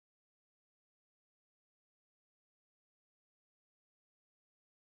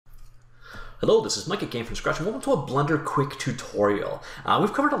Hello, this is Mike at GameFromScratch, and welcome to a Blender quick tutorial.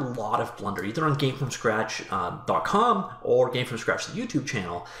 We've covered a lot of Blender, either on GameFromScratch.com or GameFromScratch, the YouTube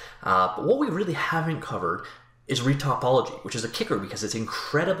channel. But what we really haven't covered is Retopology, which is a kicker because it's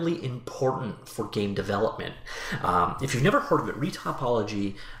incredibly important for game development. If you've never heard of it,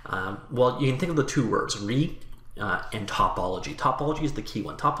 Retopology, well, you can think of the two words, and topology. Topology is the key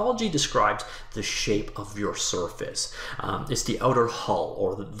one. Topology describes the shape of your surface. It's the outer hull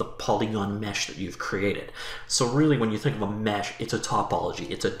or the polygon mesh that you've created. So really, when you think of a mesh, it's a topology.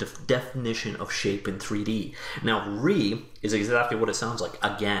 It's a definition of shape in 3D. Now, is exactly what it sounds like,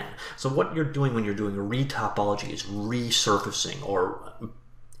 again. So what you're doing when you're doing a retopology is resurfacing, or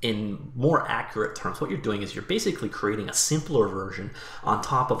in more accurate terms, what you're doing is you're basically creating a simpler version on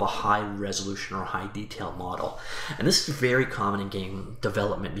top of a high resolution or high detail model. And this is very common in game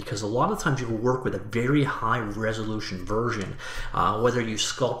development because a lot of times you will work with a very high resolution version, whether you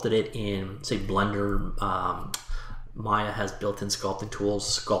sculpted it in, say, Blender. Maya has built-in sculpting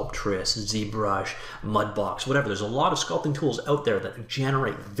tools, Sculptress, ZBrush, Mudbox, whatever. There's a lot of sculpting tools out there that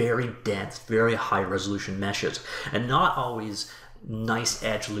generate very dense, very high resolution meshes, and not always nice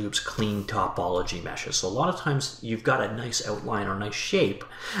edge loops, clean topology meshes. So a lot of times you've got a nice outline or nice shape,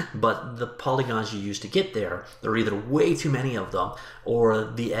 but the polygons you use to get there, there are either way too many of them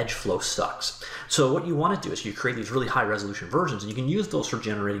or the edge flow sucks. So what you want to do is you create these really high resolution versions, and you can use those for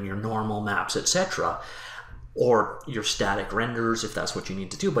generating your normal maps, etc., or your static renders if that's what you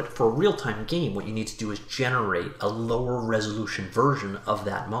need to do. But for a real-time game, what you need to do is generate a lower resolution version of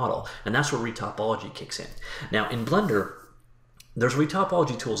that model, and that's where retopology kicks in. Now in Blender, there's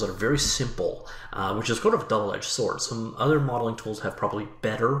retopology tools that are very simple, which is sort of a double-edged sword. Some other modeling tools have probably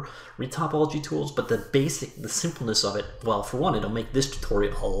better retopology tools, but the simpleness of it, well, for one, it'll make this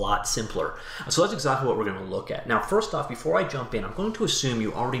tutorial a lot simpler. So that's exactly what we're going to look at. Now, first off, before I jump in, I'm going to assume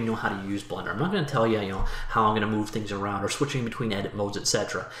you already know how to use Blender. I'm not going to tell you, how I'm going to move things around or switching between edit modes,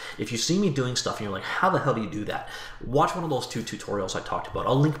 etc. If you see me doing stuff and you're like, how the hell do you do that? Watch one of those two tutorials I talked about.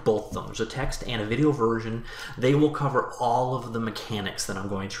 I'll link both of them. There's a text and a video version. They will cover all of the mechanics that I'm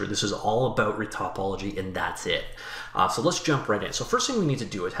going through. This is all about retopology, and that's it. So let's jump right in. So first thing we need to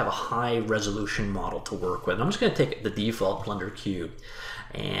do is have a high resolution model to work with. I'm just going to take the default Blender cube,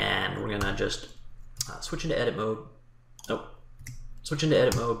 and we're going to just switch into edit mode. Switch into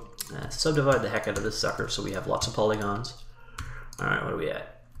edit mode. Subdivide the heck out of this sucker so we have lots of polygons. All right, what are we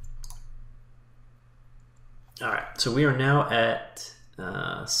at? All right, so we are now at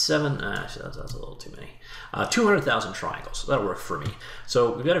 7, actually that's a little too many. 200,000 triangles, that'll work for me.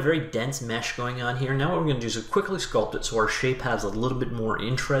 So we've got a very dense mesh going on here. Now what we're going to do is quickly sculpt it so our shape has a little bit more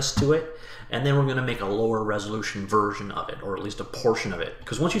interest to it, and then we're going to make a lower resolution version of it, or at least a portion of it,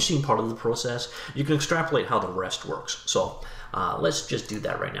 because once you've seen part of the process, you can extrapolate how the rest works. So let's just do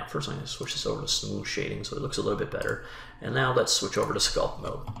that right now. First I'm going to switch this over to smooth shading so it looks a little bit better, and now let's switch over to sculpt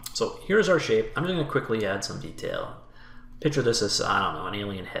mode. So here's our shape. I'm just going to quickly add some detail. Picture this as, I don't know, an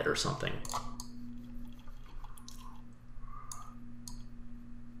alien head or something.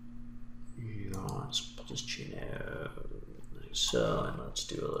 Let's put this chin out like so, and let's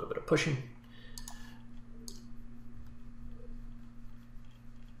do a little bit of pushing.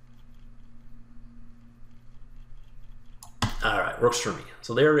 All right, works for me.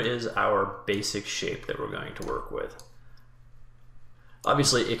 So there is our basic shape that we're going to work with.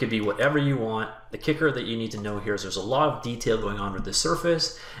 Obviously, it could be whatever you want. The kicker that you need to know here is there's a lot of detail going on with the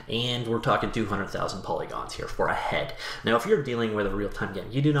surface, and we're talking 200,000 polygons here for a head. Now, if you're dealing with a real-time game,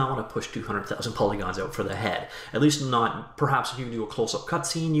 you do not want to push 200,000 polygons out for the head. At least not, perhaps if you do a close-up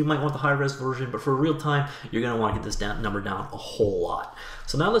cutscene, you might want the high-res version, but for real-time, you're going to want to get this number down a whole lot.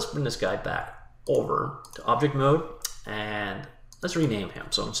 So now let's bring this guy back over to object mode, and let's rename him.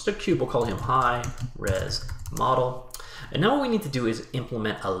 So instead of cube, we'll call him high-res model. And now what we need to do is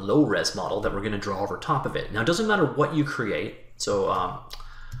implement a low-res model that we're going to draw over top of it. Now, it doesn't matter what you create. So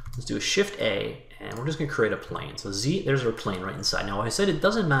let's do a Shift-A, and we're just going to create a plane. So Z, there's our plane right inside. Now, I said it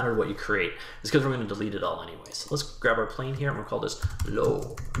doesn't matter what you create. It's because we're going to delete it all anyway. So let's grab our plane here, and we'll call this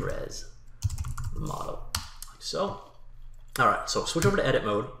low-res model, like so. All right, so switch over to edit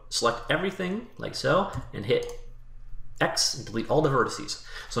mode, select everything like so, and hit X and delete all the vertices.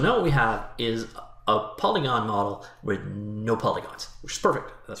 So now what we have is a polygon model with no polygons, which is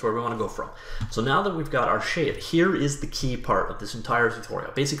perfect. That's where we want to go from. So now that we've got our shape, here is the key part of this entire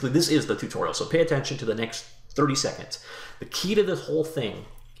tutorial. Basically, this is the tutorial, so pay attention to the next 30 seconds. The key to this whole thing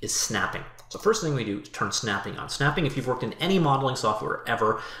is snapping. So first thing we do is turn snapping on. Snapping, if you've worked in any modeling software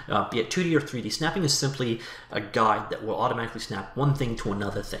ever, be it 2D or 3D, snapping is simply a guide that will automatically snap one thing to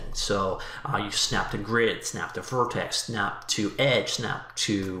another thing. So you snap to grid, snap to vertex, snap to edge, snap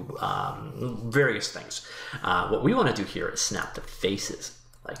to various things. What we want to do here is snap to faces,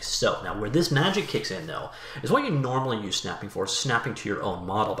 like so. Now where this magic kicks in though, is what you normally use snapping for, snapping to your own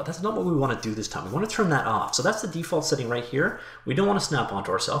model, but that's not what we want to do this time. We want to turn that off. So that's the default setting right here. We don't want to snap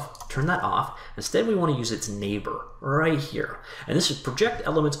onto ourselves, turn that off. Instead we want to use its neighbor right here. And this is project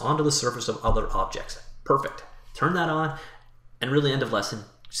elements onto the surface of other objects. Perfect. Turn that on, and really end of lesson.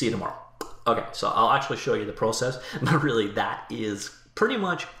 See you tomorrow. Okay, so I'll actually show you the process, but really that is pretty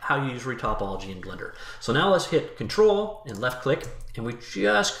much how you use retopology in Blender. So now let's hit Control and left click, and we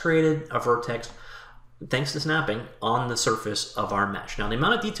just created a vertex, thanks to snapping, on the surface of our mesh. Now the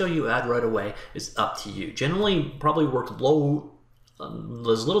amount of detail you add right away is up to you. Generally, probably work low,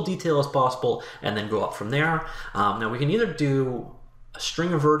 as little detail as possible, and then go up from there. Now we can either do a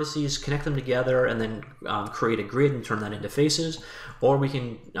string of vertices, connect them together, and then create a grid and turn that into faces, or we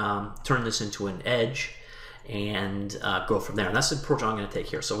can turn this into an edge and go from there. And that's the approach I'm going to take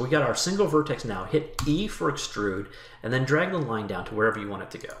here. So we got our single vertex now. Hit E for extrude, and then drag the line down to wherever you want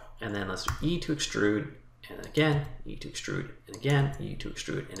it to go. And then let's do E to extrude, and then again, E to extrude, and again, E to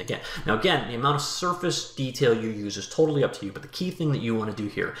extrude, and again. Now again, the amount of surface detail you use is totally up to you, but the key thing that you want to do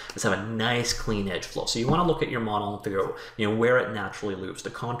here is have a nice clean edge flow. So you want to look at your model and figure out, where it naturally loops, the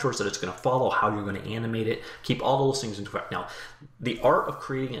contours that it's going to follow, how you're going to animate it, keep all those things into effect. Now, the art of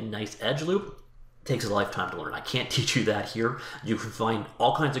creating a nice edge loop takes a lifetime to learn. I can't teach you that here. You can find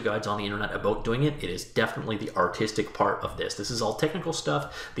all kinds of guides on the internet about doing it. It is definitely the artistic part of this. This is all technical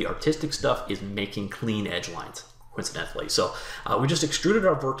stuff. The artistic stuff is making clean edge lines, coincidentally. So we just extruded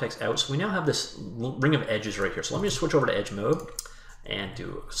our vertex out. So we now have this ring of edges right here. So let me just switch over to edge mode and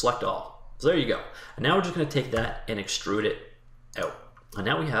do select all. So there you go. And now we're just going to take that and extrude it out. And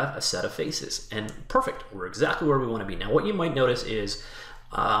now we have a set of faces. And perfect. We're exactly where we want to be. Now what you might notice is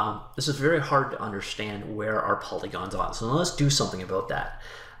this is very hard to understand where our polygons are. So let's do something about that.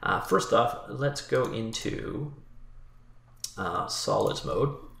 First off, let's go into solids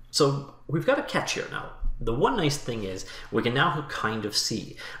mode. So we've got a catch here now. The one nice thing is we can now kind of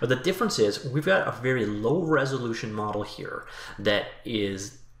see. But the difference is we've got a very low resolution model here that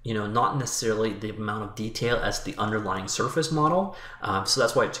is not necessarily the amount of detail as the underlying surface model. So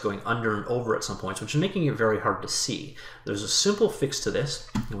that's why it's going under and over at some points, which is making it very hard to see. There's a simple fix to this,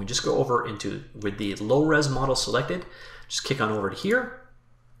 and we just go over with the low res model selected, just kick on over to here,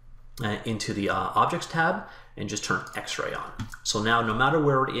 into the objects tab, and just turn X-ray on. So now no matter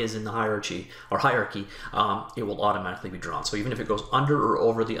where it is in the hierarchy, it will automatically be drawn. So even if it goes under or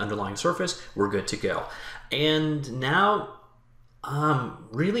over the underlying surface, we're good to go. And now,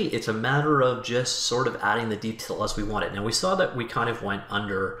 really, it's a matter of just sort of adding the detail as we want it. Now we saw that we kind of went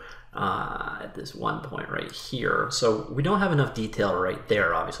under at this one point right here. So we don't have enough detail right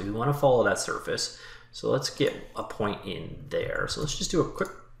there, obviously. We want to follow that surface. So let's get a point in there. So let's just do a quick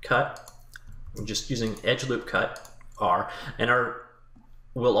cut. We're just using edge loop cut R, and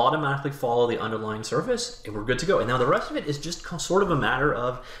we'll automatically follow the underlying surface, and we're good to go. And now the rest of it is just sort of a matter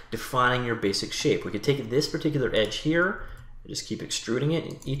of defining your basic shape. We could take this particular edge here, just keep extruding it,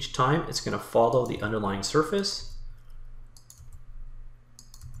 and each time it's going to follow the underlying surface.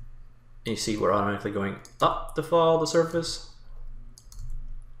 And you see we're automatically going up to follow the surface.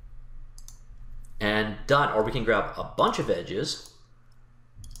 And done. Or we can grab a bunch of edges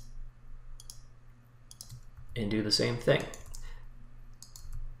and do the same thing.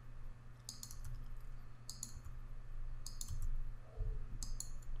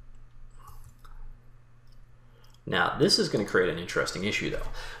 Now, this is going to create an interesting issue though.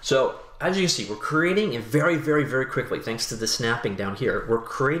 So as you can see, we're creating it very, very, very quickly thanks to the snapping down here. We're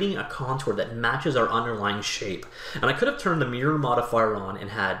creating a contour that matches our underlying shape. And I could have turned the mirror modifier on and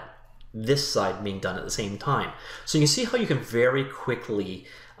had this side being done at the same time. So you can see how you can very quickly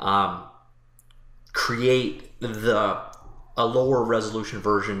create a lower resolution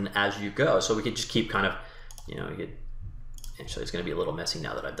version as you go. So we could just keep kind of, actually it's going to be a little messy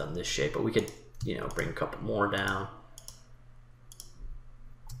now that I've done this shape, but we could bring a couple more down.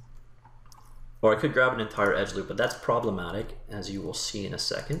 Or I could grab an entire edge loop, but that's problematic, as you will see in a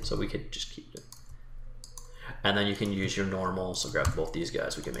second. So we could just keep it. And then you can use your normal, so grab both these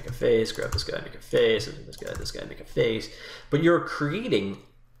guys. We can make a face, grab this guy, make a face, and this guy, make a face. But you're creating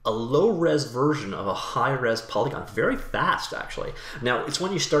a low-res version of a high-res polygon very fast, actually. Now, it's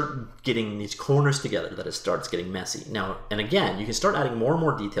when you start getting these corners together that it starts getting messy. Now, and again, you can start adding more and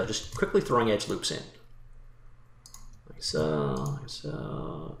more detail, just quickly throwing edge loops in. Like so.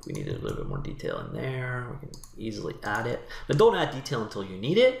 If we needed a little bit more detail in there, we can easily add it. Now don't add detail until you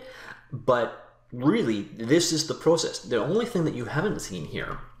need it, but really this is the process. The only thing that you haven't seen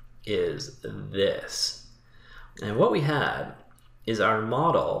here is this. And what we had is our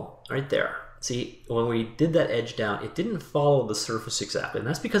model right there. See, when we did that edge down, it didn't follow the surface exactly. And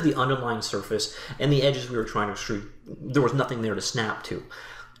that's because the underlying surface and the edges we were trying to extrude, there was nothing there to snap to.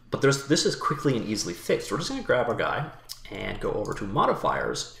 But this is quickly and easily fixed. We're just going to grab our guy and go over to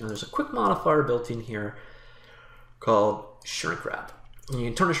modifiers. And there's a quick modifier built in here called shrink wrap. And you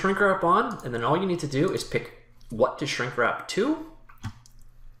can turn the shrink wrap on, and then all you need to do is pick what to shrink wrap to.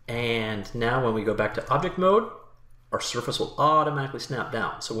 And now when we go back to object mode, our surface will automatically snap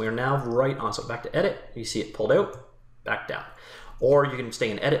down. So we're now right on. So back to edit, you see it pulled out, back down. Or you can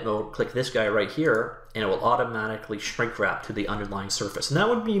stay in edit mode, click this guy right here, and it will automatically shrink wrap to the underlying surface. And that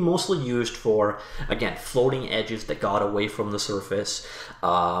would be mostly used for, again, floating edges that got away from the surface.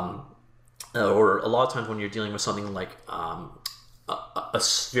 Or a lot of times when you're dealing with something like a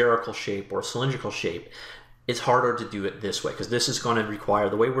spherical shape or a cylindrical shape, it's harder to do it this way because this is going to require,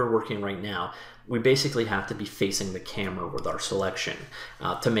 the way we're working right now, we basically have to be facing the camera with our selection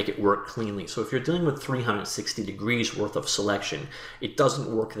to make it work cleanly. So if you're dealing with 360 degrees worth of selection, it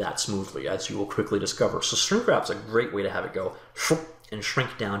doesn't work that smoothly, as you will quickly discover. So shrink wrap's a great way to have it go and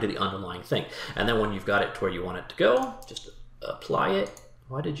shrink down to the underlying thing. And then when you've got it to where you want it to go, just apply it.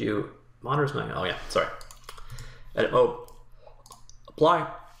 Why did you, monitor's not, oh yeah, sorry. Edit mode, apply,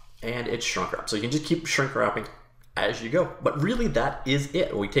 and it's shrink wrap. So you can just keep shrink wrapping as you go. But really that is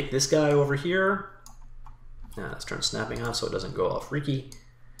it. We take this guy over here. Let's turn snapping off so it doesn't go all freaky.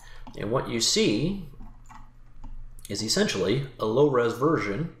 And what you see is essentially a low-res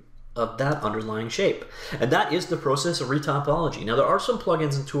version of that underlying shape. And that is the process of retopology. Now there are some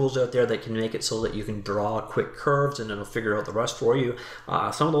plugins and tools out there that can make it so that you can draw quick curves and it'll figure out the rest for you.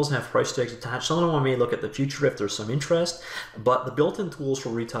 Some of those have price tags attached. Some of them I may look at the future if there's some interest. But the built-in tools for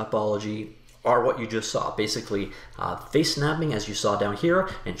retopology are what you just saw. Basically face snapping, as you saw down here,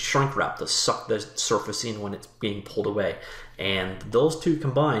 and shrink wrap to suck the surface in when it's being pulled away. And those two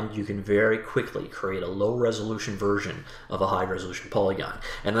combined, you can very quickly create a low resolution version of a high resolution polygon.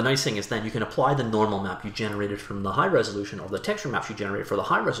 And the nice thing is then you can apply the normal map you generated from the high resolution or the texture maps you generated for the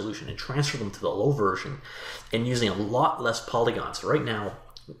high resolution and transfer them to the low version and using a lot less polygons. So right now,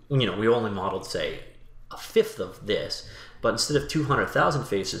 you know, we only modeled, say, a fifth of this, but instead of 200,000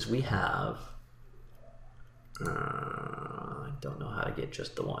 faces, we have I don't know how to get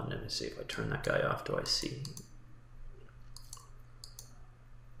just the one. Let me see if I turn that guy off. Do I see?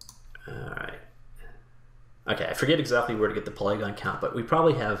 All right. Okay, I forget exactly where to get the polygon count, but we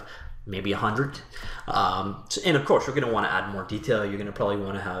probably have maybe 100. And of course, you're going to want to add more detail. You're going to probably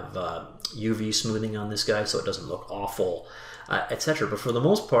want to have UV smoothing on this guy so it doesn't look awful, etc. But for the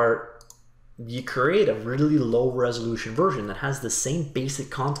most part, you create a really low resolution version that has the same basic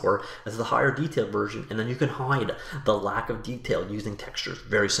contour as the higher detail version, and then you can hide the lack of detail using textures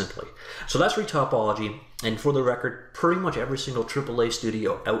very simply. So that's retopology, and for the record, pretty much every single AAA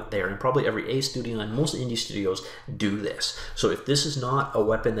studio out there, and probably every A studio and most indie studios do this. So if this is not a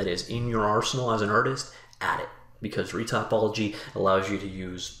weapon that is in your arsenal as an artist, add it, because retopology allows you to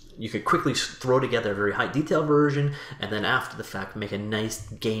use, you could quickly throw together a very high detail version and then after the fact make a nice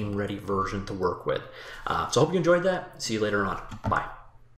game ready version to work with. So I hope you enjoyed that. See you later on. Bye.